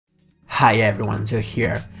Hi everyone, Joe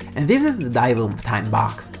here, and this is the Divoom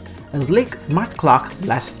Timebox, a sleek smart clock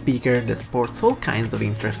 / speaker that sports all kinds of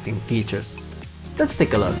interesting features. Let's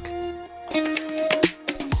take a look.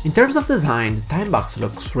 In terms of design, the Timebox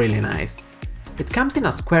looks really nice. It comes in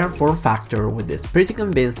a square form factor with this pretty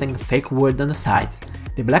convincing fake wood on the sides,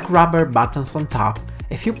 the black rubber buttons on top,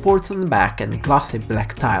 a few ports on the back and glossy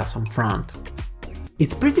black tiles on front.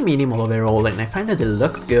 It's pretty minimal overall, and I find that it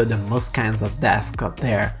looks good on most kinds of desks out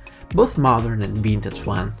there, both modern and vintage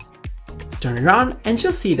ones. Turn it on and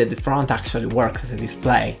you'll see that the front actually works as a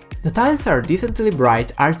display. The tiles are decently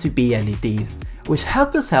bright RGB LEDs, which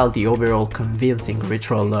help to sell the overall convincing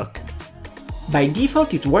retro look. By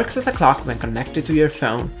default it works as a clock when connected to your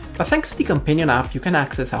phone, but thanks to the companion app you can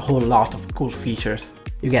access a whole lot of cool features.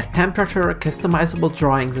 You get temperature, customizable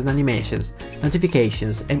drawings and animations,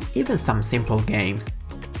 notifications, and even some simple games.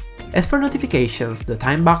 As for notifications, the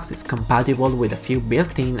Timebox is compatible with a few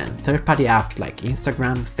built-in and third-party apps like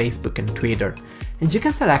Instagram, Facebook and Twitter, and you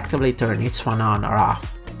can selectively turn each one on or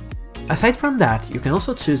off. Aside from that, you can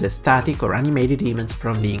also choose a static or animated image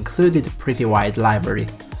from the included pretty wide library,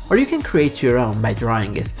 or you can create your own by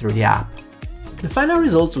drawing it through the app. The final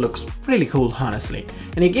result looks really cool, honestly,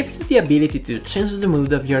 and it gives you the ability to change the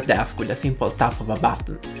mood of your desk with a simple tap of a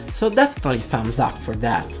button, so definitely thumbs up for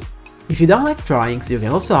that. If you don't like drawings, you can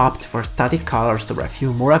also opt for static colors or a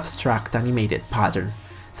few more abstract animated patterns,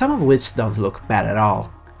 some of which don't look bad at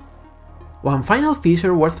all. One final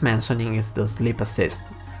feature worth mentioning is the Sleep Assist,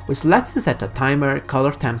 which lets you set a timer,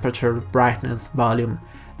 color temperature, brightness, volume,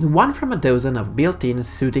 and one from a dozen of built-in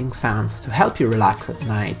soothing sounds to help you relax at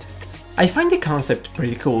night. I find the concept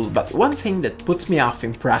pretty cool, but one thing that puts me off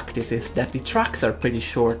in practice is that the tracks are pretty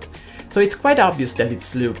short, so it's quite obvious that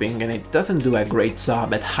it's looping and it doesn't do a great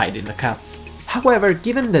job at hiding the cuts. However,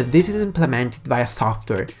 given that this is implemented via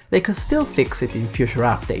software, they could still fix it in future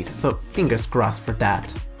updates, so fingers crossed for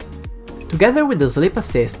that. Together with the Sleep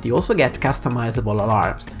Assist, you also get customizable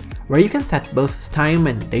alarms, where you can set both time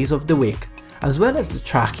and days of the week, as well as the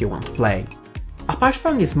track you want to play. Apart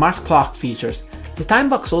from the smart clock features, the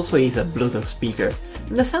Timebox also is a Bluetooth speaker,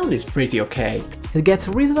 and the sound is pretty okay. It gets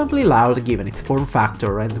reasonably loud given its form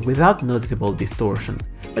factor and without noticeable distortion,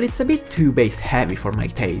 but it's a bit too bass heavy for my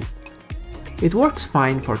taste. It works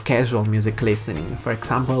fine for casual music listening, for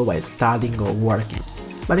example while studying or working,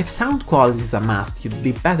 but if sound quality is a must, you'd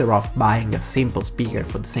be better off buying a simple speaker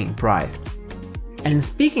for the same price. And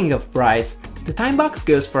speaking of price, the Timebox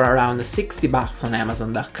goes for around $60 on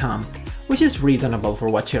Amazon.com, which is reasonable for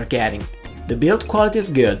what you're getting. The build quality is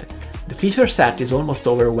good, the feature set is almost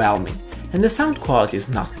overwhelming, and the sound quality is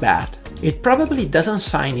not bad. It probably doesn't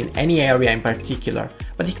shine in any area in particular,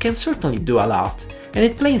 but it can certainly do a lot, and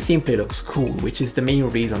it plain simply looks cool, which is the main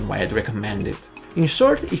reason why I'd recommend it. In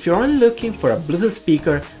short, if you're only looking for a Bluetooth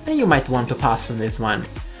speaker, then you might want to pass on this one.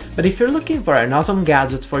 But if you're looking for an awesome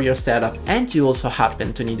gadget for your setup and you also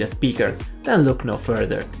happen to need a speaker, then look no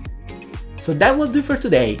further. So that will do for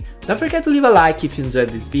today. Don't forget to leave a like if you enjoyed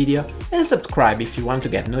this video and subscribe if you want to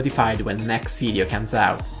get notified when the next video comes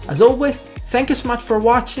out. As always, thank you so much for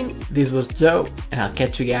watching, this was Joe and I'll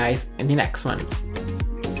catch you guys in the next one.